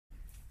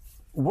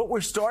what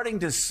we're starting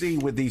to see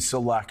with these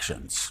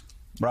selections,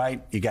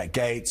 right? You got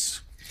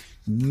Gates,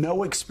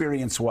 no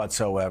experience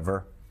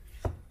whatsoever,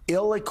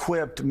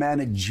 ill-equipped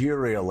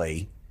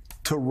managerially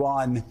to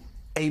run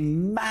a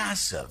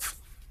massive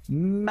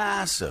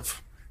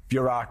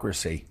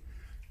bureaucracy.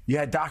 You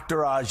had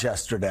Dr. Oz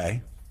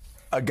yesterday,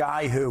 a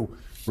guy who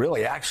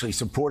really actually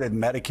supported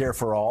Medicare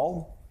for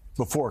all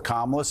before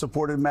Kamala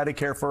supported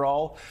Medicare for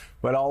all,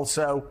 but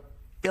also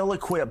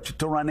ill-equipped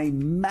to run a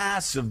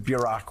massive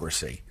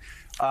bureaucracy.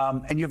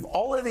 And you have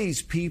all of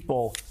these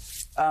people.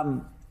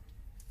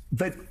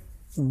 But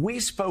we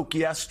spoke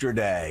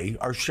yesterday,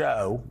 our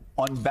show,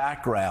 on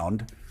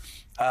Background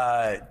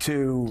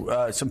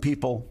to some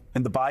people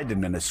in the Biden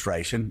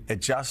administration at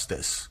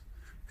Justice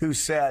who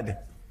said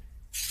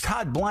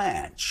Todd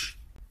Blanche,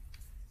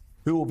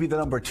 who will be the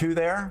number 2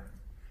 there,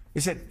 he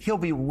said he'll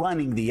be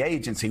running the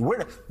agency.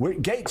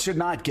 Gates should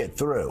not get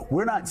through.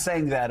 We're not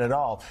saying that at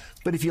all.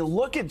 But if you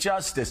look at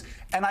Justice,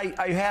 and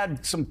I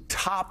had some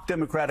top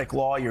Democratic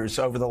lawyers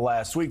over the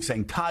last week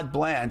saying Todd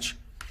Blanche,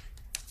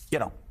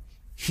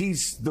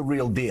 he's the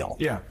real deal.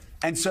 Yeah.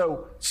 And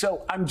so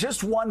I'm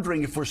just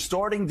wondering if we're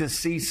starting to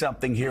see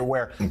something here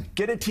where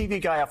get a TV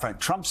guy up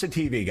front. Trump's a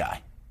TV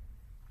guy.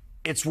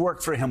 It's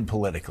worked for him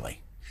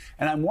politically.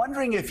 And I'm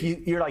wondering if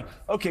you're like,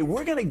 okay,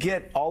 we're going to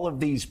get all of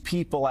these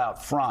people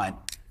out front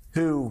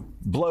who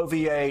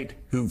bloviate,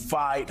 who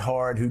fight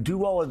hard, who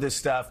do all of this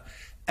stuff.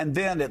 And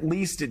then at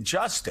least at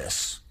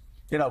Justice,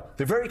 they're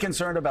very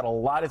concerned about a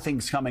lot of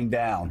things coming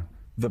down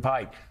the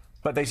pike.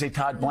 But they say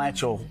Todd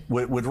Blanche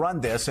would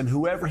run this, and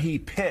whoever he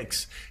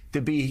picks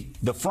to be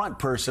the front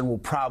person will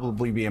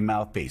probably be a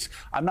mouthpiece.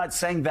 I'm not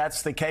saying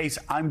that's the case.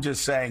 I'm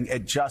just saying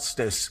at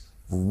Justice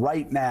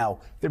right now,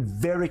 they're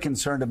very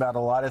concerned about a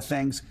lot of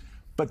things,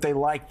 but they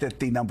like that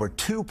the number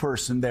 2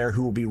 person there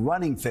who will be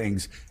running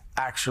things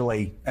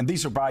actually, and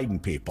these are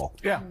Biden people,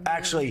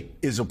 actually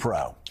is a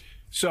pro.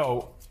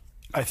 So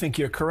I think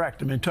you're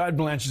correct. I mean, Todd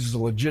Blanche is a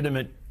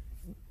legitimate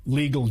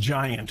legal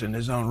giant in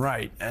his own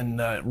right, and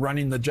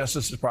running the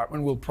Justice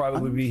Department will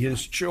probably be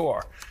his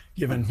chore,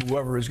 given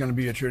whoever is going to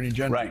be Attorney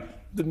General.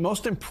 Right. The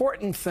most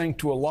important thing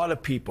to a lot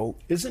of people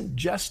isn't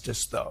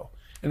justice, though,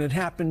 and it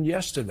happened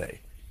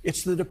yesterday.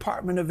 It's the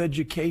Department of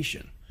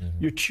Education.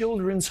 Your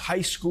children's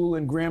high school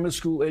and grammar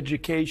school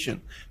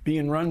education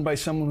being run by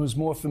someone who's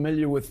more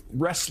familiar with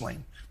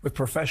wrestling, with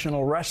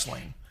professional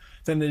wrestling,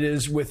 than it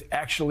is with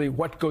actually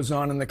what goes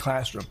on in the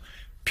classroom.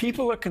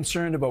 People are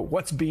concerned about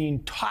what's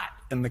being taught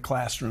in the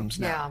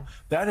classrooms now. Yeah.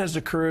 That has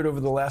occurred over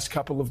the last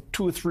couple of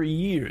 2 or 3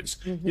 years.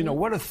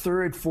 What are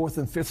 3rd, 4th,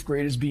 and 5th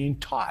graders being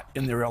taught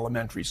in their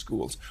elementary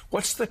schools?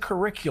 What's the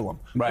curriculum?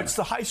 Right. What's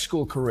the high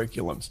school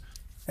curriculums?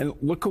 And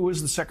look who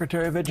is the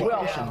Secretary of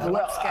Education.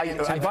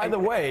 And by the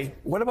way,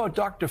 what about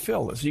Dr.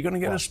 Phil? Is he going to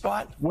get a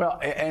spot? Well,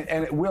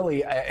 and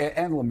Willie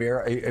and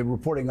Lemire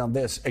reporting on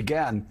this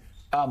again.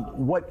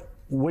 What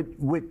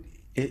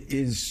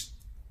is,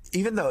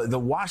 even though the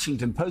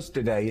Washington Post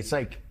today, it's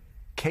like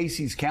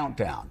Casey's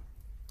countdown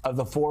of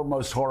the 4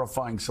 most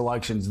horrifying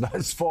selections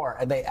thus far,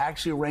 and they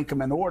actually rank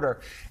them in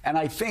order. And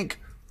I think,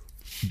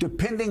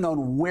 depending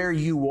on where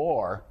you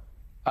are,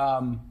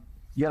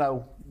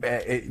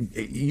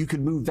 you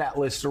could move that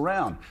list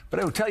around.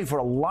 But I will tell you, for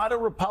a lot of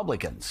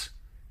Republicans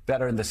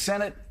that are in the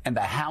Senate and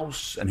the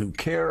House and who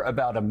care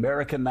about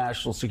American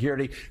national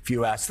security, if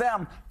you ask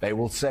them, they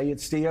will say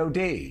it's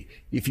DOD.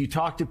 If you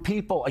talk to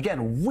people,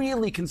 again,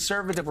 really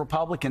conservative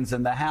Republicans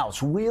in the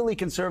House, really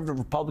conservative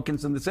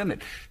Republicans in the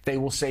Senate, they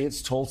will say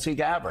it's Tulsi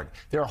Gabbard.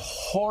 They're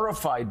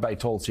horrified by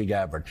Tulsi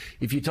Gabbard.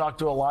 If you talk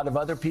to a lot of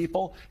other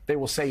people, they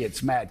will say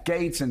it's Matt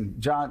Gaetz, and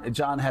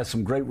John has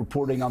some great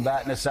reporting on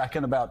that in a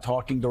second about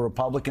talking to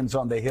Republicans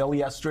on the Hill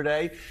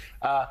yesterday.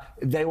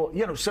 They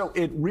will, so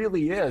it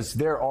really is.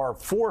 There are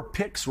 4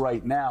 picks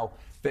right now,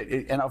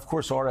 and of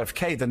course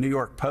RFK. The New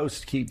York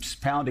Post keeps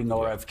pounding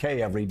RFK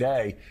every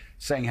day,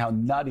 saying how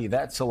nutty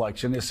that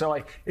selection is.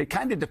 So it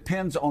kind of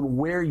depends on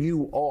where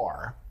you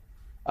are.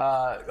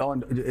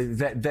 On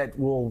that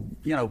will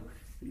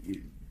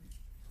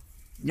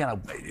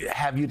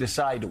have you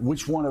decide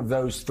which one of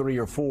those 3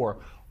 or 4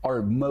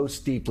 are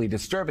most deeply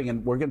disturbing.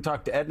 And we're going to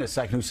talk to Ed in a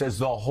second, who says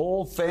the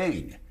whole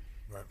thing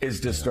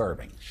is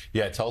disturbing.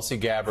 Yeah, Tulsi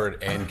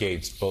Gabbard and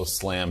Gates both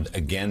slammed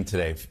again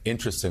today,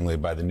 interestingly,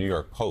 by the New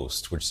York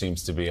Post, which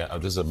seems to be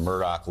this is a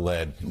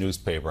Murdoch-led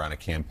newspaper on a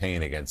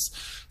campaign against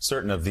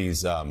certain of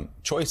these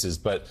choices.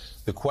 But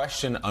the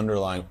question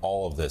underlying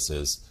all of this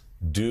is,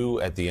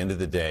 at the end of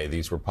the day,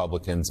 these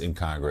Republicans in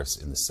Congress,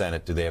 in the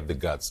Senate, do they have the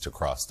guts to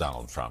cross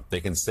Donald Trump?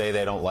 They can say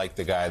they don't like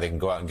the guy. They can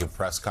go out and give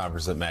press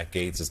conferences that Matt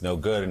Gaetz is no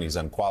good and he's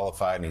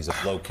unqualified and he's a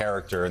low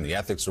character, and the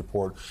ethics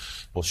report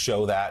will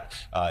show that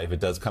if it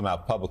does come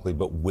out publicly.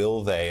 But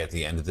will they, at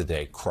the end of the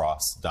day,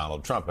 cross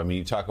Donald Trump? I mean,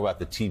 you talk about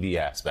the TV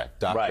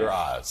aspect. Dr.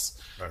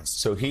 Oz. Right.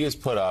 So he has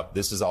put up,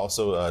 this is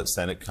also a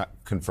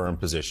Senate-confirmed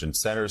position,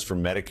 Centers for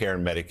Medicare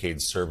and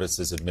Medicaid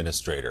Services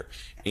Administrator.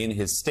 In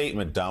his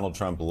statement, Donald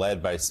Trump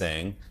led by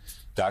saying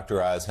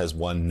Dr. Oz has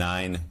won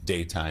 9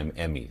 daytime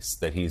Emmys,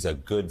 that he's a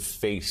good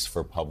face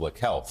for public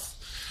health.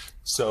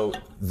 So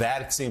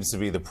that seems to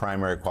be the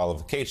primary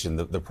qualification.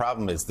 The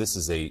problem is this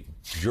is a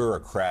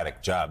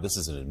bureaucratic job. This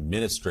is an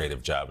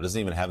administrative job. It doesn't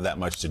even have that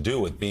much to do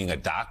with being a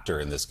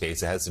doctor in this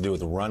case. It has to do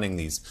with running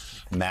these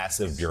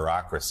massive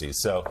bureaucracies.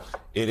 So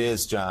it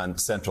is, John,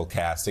 central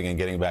casting. And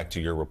getting back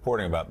to your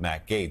reporting about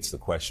Matt Gaetz, the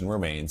question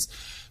remains,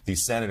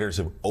 these senators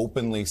have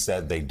openly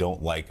said they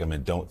don't like him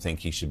and don't think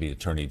he should be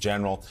Attorney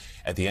General.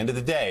 At the end of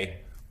the day,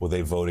 will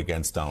they vote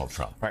against Donald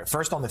Trump? Right.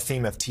 First, on the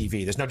theme of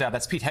TV, there's no doubt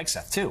that's Pete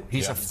Hegseth too.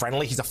 He's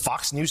he's a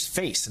Fox News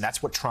face, and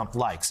that's what Trump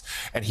likes.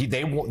 And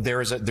there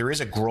is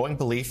a growing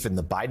belief in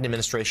the Biden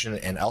administration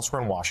and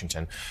elsewhere in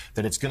Washington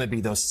that it's going to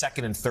be those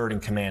second and third in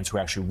commands who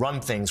actually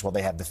run things while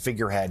they have the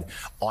figurehead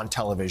on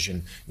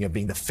television,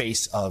 being the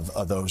face of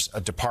those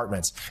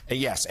departments.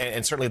 Yes,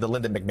 and certainly the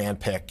Linda McMahon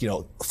pick,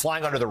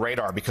 flying under the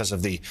radar because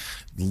of the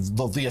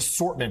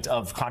assortment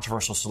of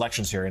controversial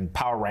selections here and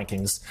power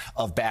rankings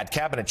of bad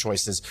cabinet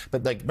choices.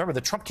 But remember,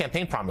 the Trump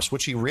campaign promise,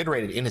 which he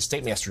reiterated in his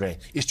statement yesterday,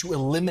 is to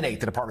eliminate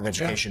the Department of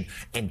Education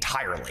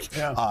entirely,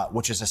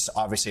 which is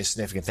obviously a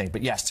significant thing.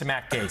 But yes, to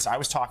Matt Gaetz, I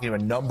was talking to a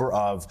number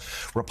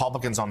of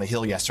Republicans on the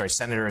Hill yesterday,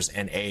 senators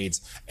and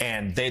aides,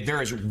 and there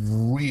is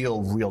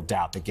real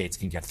doubt that Gaetz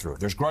can get through.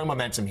 There's growing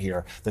momentum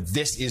here that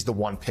this is the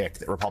one pick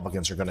that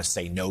Republicans are going to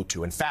say no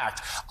to. In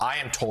fact, I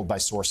am told by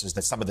sources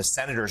that some of the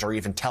senators are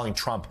even telling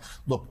Trump,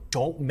 look,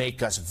 don't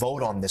make us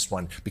vote on this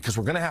one because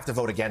we're going to have to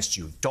vote against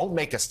you. Don't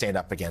make us stand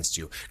up against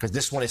you because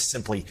this one is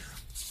simply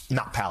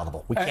not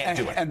palatable. We can't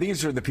do it. And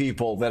these are the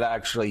people that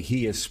actually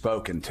he has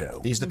spoken to.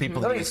 These are the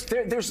people.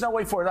 There's no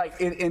way for it. Like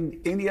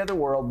in any other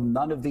world,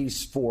 none of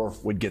these four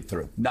would get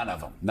through. None of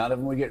them. None of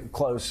them would get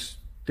close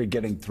to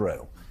getting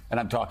through.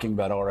 And I'm talking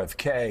about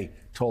RFK,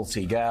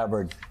 Tulsi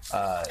Gabbard,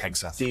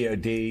 Hegseth.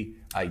 DOD.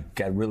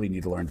 I really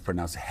need to learn to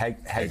pronounce it.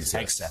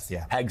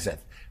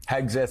 Hegseth.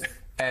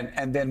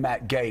 And then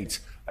Matt Gaetz.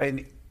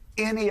 In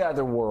any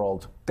other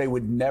world, they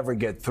would never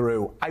get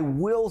through. I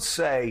will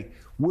say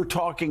we're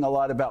talking a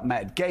lot about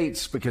Matt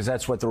Gaetz because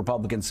that's what the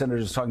Republican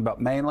senators are talking about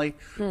mainly.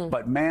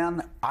 But,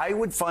 man, I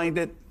would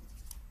find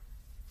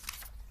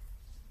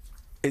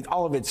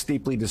all of it's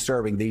deeply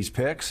disturbing, these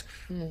picks.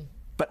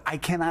 But I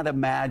cannot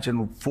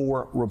imagine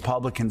 4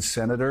 Republican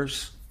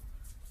senators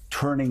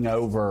turning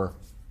over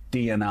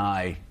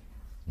D&I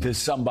to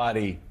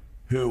somebody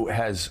who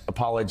has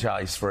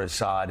apologized for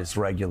Assad as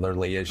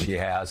regularly as she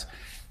has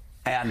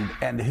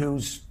and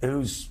who's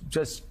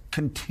just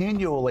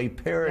continually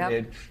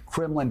parroted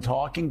Kremlin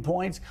talking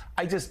points.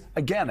 I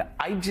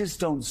just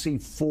don't see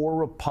 4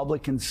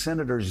 Republican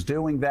senators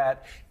doing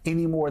that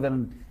any more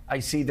than I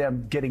see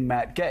them getting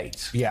Matt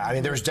Gaetz. Yeah, I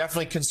mean, there's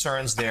definitely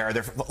concerns there.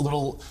 They're a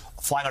little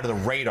flying under the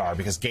radar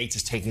because Gaetz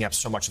is taking up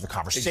so much of the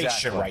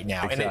conversation right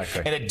now. And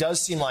it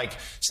does seem like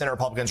Senate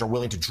Republicans are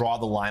willing to draw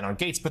the line on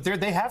Gaetz, but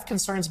they have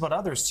concerns about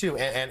others, too.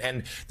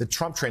 And the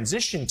Trump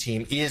transition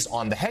team is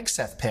on the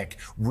Hegseth pick,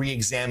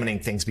 re-examining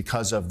things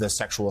because of the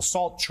sexual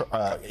assault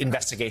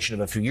investigation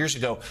of a few years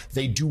ago.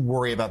 They do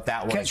worry about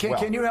that one as well.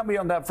 Can you help me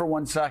on that for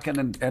 1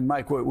 second? And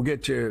Mike, we'll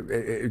get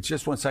to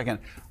just 1 second.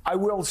 I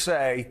will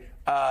say,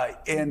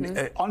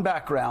 on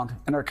background,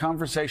 in our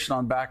conversation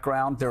on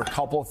background, there are a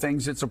couple of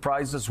things that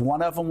surprised us.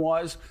 One of them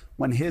was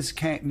when his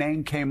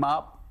name came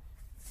up,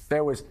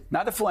 there was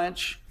not a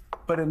flinch,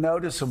 but a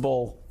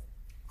noticeable.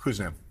 Whose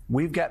name?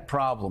 We've got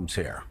problems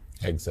here.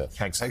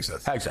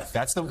 Hegseth.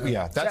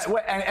 That's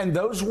and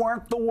those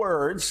weren't the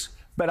words,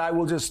 but I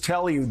will just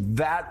tell you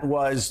that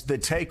was the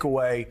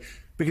takeaway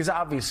because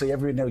obviously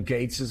everyone knows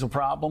Gaetz is a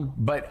problem,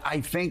 but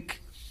I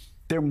think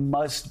there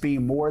must be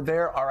more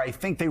there, or I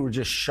think they were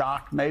just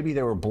shocked. Maybe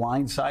they were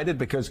blindsided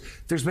because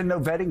there's been no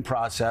vetting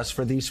process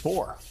for these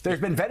 4. There's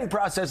been vetting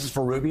processes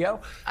for Rubio.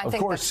 I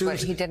think that's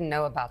what he didn't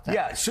know about that.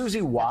 Yeah,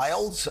 Susie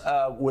Wiles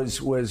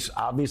was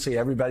obviously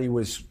everybody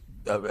was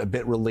a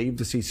bit relieved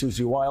to see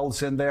Susie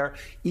Wiles in there,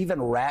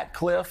 even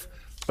Ratcliffe.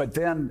 But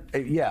then,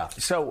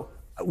 so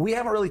we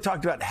haven't really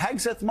talked about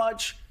Hegseth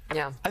much.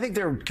 Yeah. I think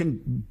there are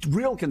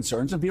real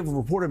concerns, and people have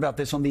reported about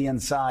this on the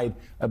inside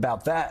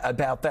about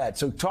that.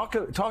 So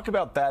talk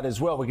about that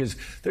as well, because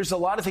there's a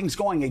lot of things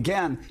going.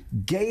 Again,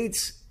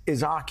 Gaetz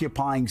is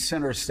occupying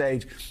center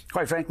stage,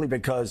 quite frankly,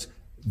 because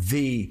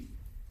the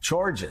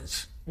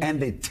charges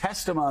and the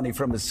testimony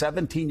from a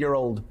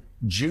 17-year-old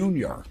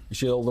junior,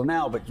 she's older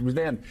now, but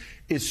then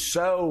is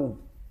so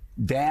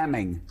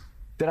damning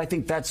that I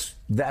think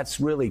that's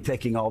really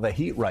taking all the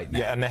heat right now.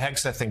 Yeah, and the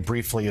Hegseth thing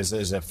briefly is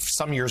if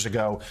some years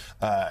ago,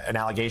 an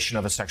allegation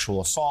of a sexual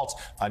assault,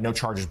 no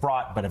charges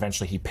brought, but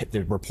eventually he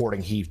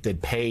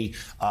did pay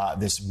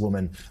this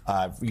woman,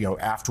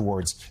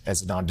 afterwards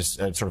as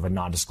sort of a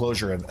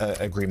non-disclosure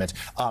agreement.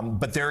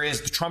 But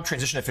the Trump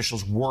transition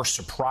officials were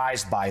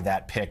surprised by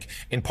that pick,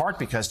 in part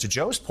because, to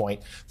Joe's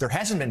point, there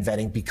hasn't been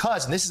vetting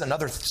because, and this is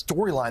another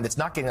storyline that's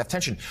not getting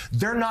attention,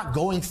 they're not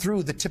going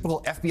through the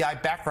typical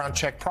FBI background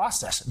check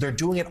process. They're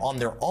doing it on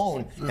their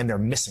own, and they're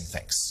missing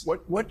things.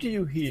 What do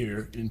you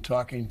hear in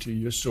talking to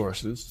your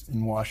sources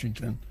in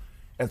Washington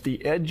at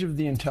the edge of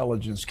the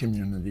intelligence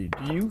community,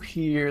 do you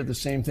hear the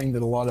same thing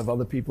that a lot of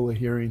other people are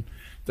hearing?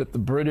 That the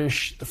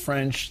British, the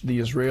French, the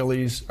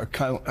Israelis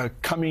are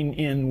coming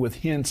in with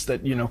hints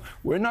that, you know,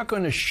 we're not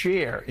going to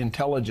share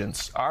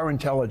intelligence, our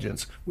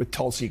intelligence, with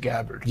Tulsi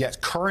Gabbard. Yes,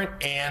 current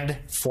and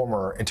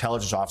former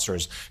intelligence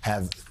officers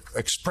have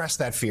expressed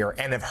that fear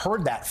and have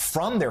heard that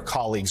from their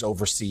colleagues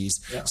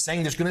overseas,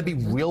 saying there's going to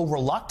be real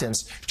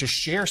reluctance to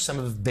share some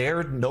of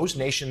those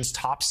nations'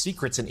 top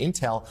secrets and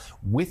intel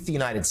with the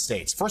United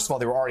States. First of all,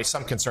 there were already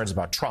some concerns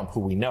about Trump,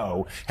 who we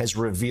know has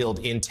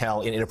revealed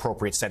intel in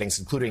inappropriate settings,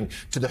 including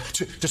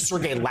to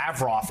Sergei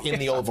Lavrov in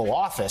the Oval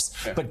Office.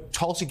 But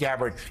Tulsi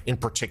Gabbard in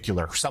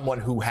particular, someone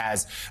who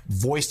has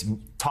voiced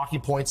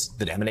talking points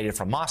that emanated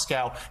from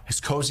Moscow,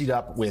 has cozied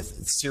up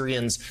with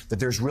Syrians, that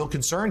there's real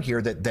concern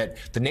here that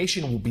the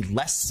nation will be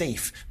less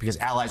safe because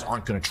allies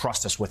aren't going to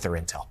trust us with their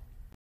intel.